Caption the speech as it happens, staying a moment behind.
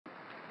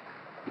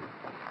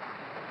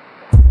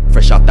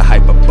fresh out the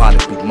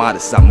hyperbolically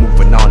modest, I'm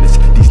moving honest.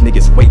 These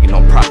niggas waiting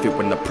on profit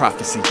when the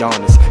prophecy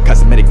honest.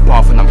 Cosmetic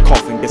barfing, I'm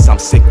coughing, guess I'm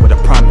sick with a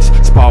promise.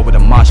 Spar with a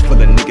mosh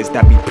full of niggas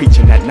that be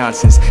preaching that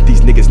nonsense.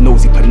 These niggas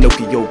nosy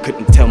Pinocchio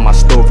couldn't tell my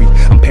story.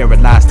 I'm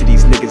paralyzed to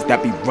these niggas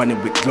that be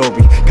running with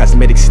glory.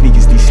 Cosmetic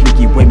sneakers, these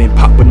sneaky women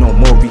popping on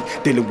Maury.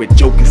 Dealing with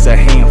jokers, a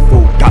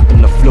handful, got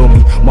them to floor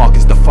me. Mark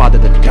is the father,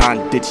 the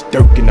Don ditch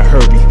Dirk in a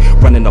hurry.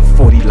 Running a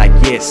 40 like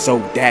yeah, so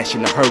dash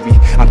in a hurry.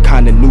 I'm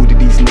kinda new to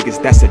these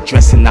niggas that's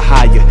addressing the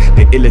higher.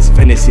 The illest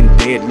venison,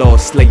 dead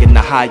laws slaying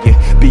the higher.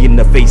 Being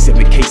evasive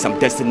in case I'm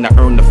destined to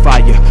earn the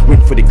fire.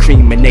 Went for the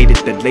cremated,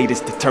 the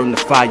latest to turn the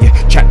fire.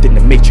 Trapped in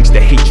the matrix, the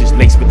hatred's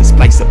laced with a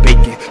splice of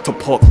bacon. To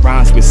pork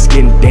rinds with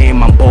skin,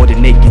 damn I'm bored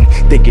and aching.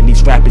 Thinking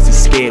these rappers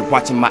is scared,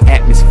 watching my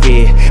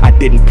atmosphere. I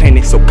didn't plan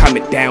it, so calm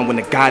it down when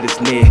the God is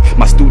near.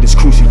 My students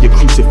crucial, your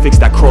crucifix,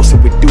 I cross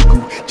it with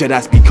Dooku.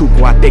 Jedi's be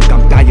cuckoo, I think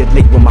I'm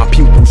dilate with my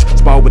pupils.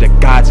 Spar with the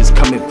gods, just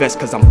come invest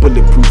cause I'm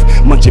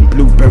bulletproof. Munching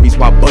blueberries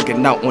while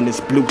bugging out on this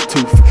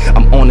Bluetooth.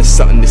 I'm on to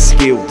something to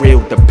skill real,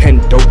 the pen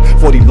dope.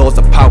 40 laws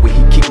of power,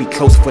 he keep me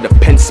close for the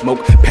pen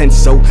smoke.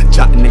 Pencil,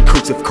 jotting in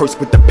cursive, curse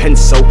with the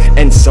pencil.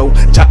 Enso,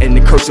 jotting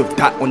in cursive,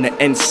 dot on the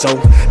end so.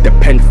 The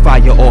pen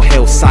fire, all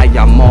hell sire,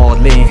 I'm all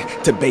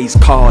in. Today's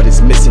card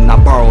is missing,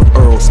 I borrowed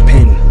Earl's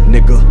pen,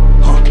 nigga,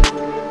 huh.